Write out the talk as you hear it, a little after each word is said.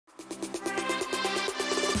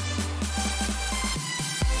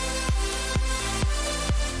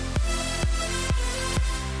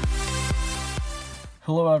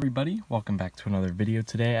Hello everybody, welcome back to another video.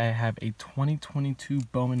 Today I have a 2022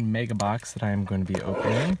 Bowman Mega Box that I am going to be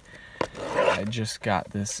opening. I just got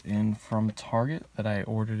this in from Target that I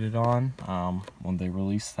ordered it on when they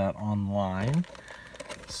released that online.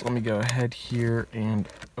 So let me go ahead here and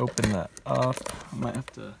open that up. I might have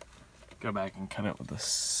to go back and cut it with the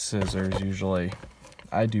scissors. Usually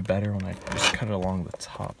I do better when I just cut it along the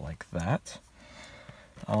top like that.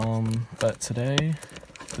 But today,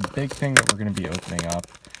 the big thing that we're going to be opening up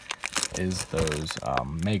is those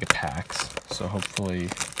mega packs. So hopefully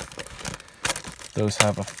those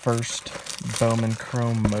have a first Bowman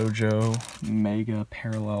Chrome Mojo Mega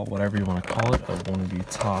Parallel, whatever you want to call it, of one of the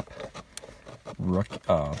top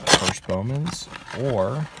first Bowmans,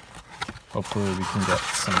 or hopefully we can get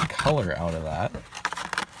some color out of that.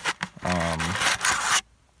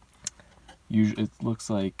 Usually it looks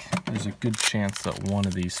like there's a good chance that one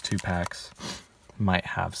of these two packs might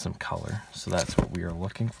have some color, so that's what we are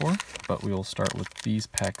looking for. But we will start with these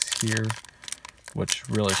packs here, which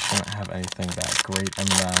really shouldn't have anything that great in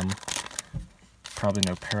them. Probably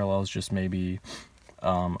no parallels, just maybe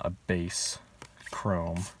a base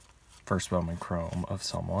chrome, first Bowman Chrome of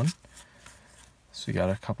someone. So we got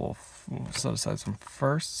a couple of, set aside some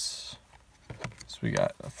firsts. So we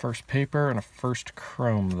got a first paper and a first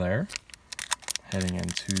chrome there. Heading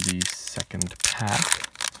into the second pack.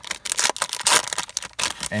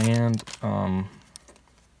 And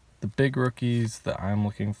the big rookies that I'm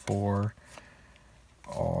looking for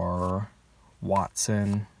are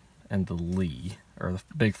Watson and the Lee, or the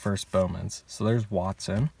big first Bowmans. So there's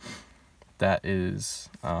Watson. That is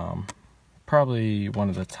probably one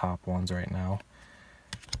of the top ones right now.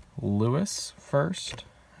 Lewis first.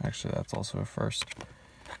 Actually, that's also a first.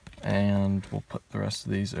 And we'll put the rest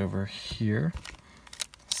of these over here.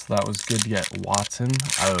 So that was good to get Watson.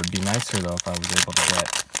 It would be nicer though if I was able to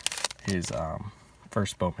get his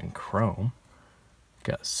first Bowman Chrome.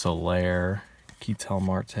 Got Soler, Ketel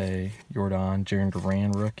Marte, Jordan, Jaron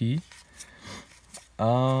Duran rookie.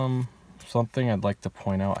 Something I'd like to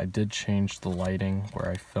point out, I did change the lighting where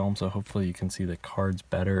I film, so hopefully you can see the cards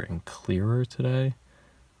better and clearer today.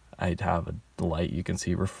 I'd have a light you can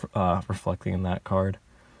see reflecting in that card.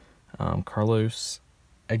 Carlos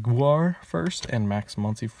Aguilar first and Max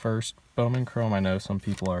Muncy first Bowman Chrome. I know some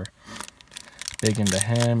people are big into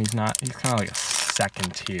him. He's kind of like a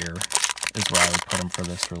second tier is where I would put him for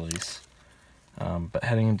this release. But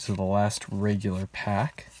heading into the last regular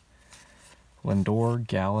pack, Lindor,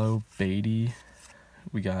 Gallo, Beatty.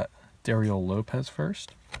 We got Dario Lopez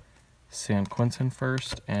first, San Quintin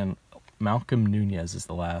first, and Malcolm Nunez is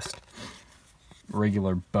the last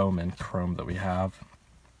regular Bowman Chrome that we have.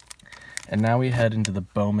 And now we head into the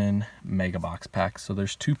Bowman Mega Box pack. So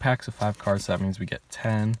there's 2 packs of 5 cards, so that means we get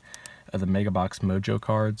 10 of the Mega Box Mojo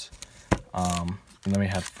cards. And then we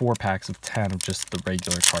had 4 packs of 10 of just the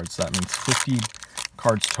regular cards. So that means 50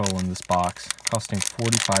 cards total in this box, costing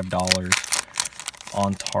 $45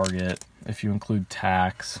 on Target. If you include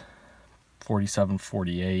tax,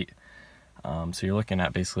 $47.48. So you're looking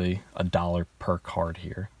at basically $1 per card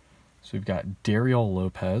here. So we've got Dario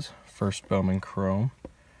Lopez, first Bowman Chrome.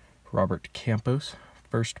 Robert Campos,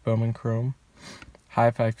 first Bowman Chrome.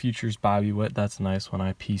 Hi-Fi Futures Bobby Witt, that's nice when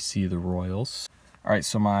I PC the Royals. Alright,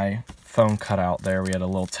 so my phone cut out there. We had a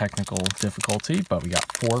little technical difficulty, but we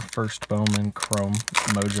got 4 first Bowman Chrome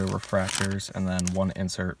Mojo refractors, and then 1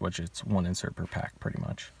 insert, which it's 1 insert per pack pretty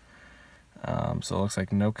much. So it looks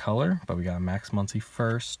like no color, but we got Max Muncy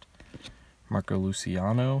first, Marco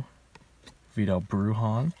Luciano, Vidal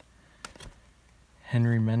Brujan,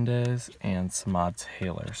 Henry Mendez, and Samad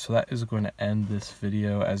Taylor. So that is going to end this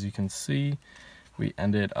video. As you can see, we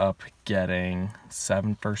ended up getting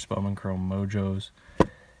 7 first Bowman Chrome Mojos,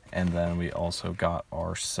 and then we also got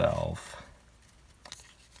ourselves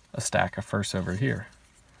a stack of firsts over here.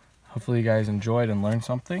 Hopefully you guys enjoyed and learned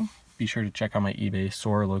something. Be sure to check out my eBay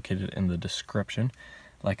store located in the description.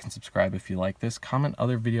 Like and subscribe if you like this. Comment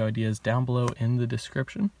other video ideas down below in the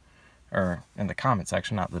description, or in the comment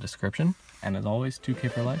section, not the description. And as always,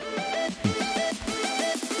 2K for life. Peace.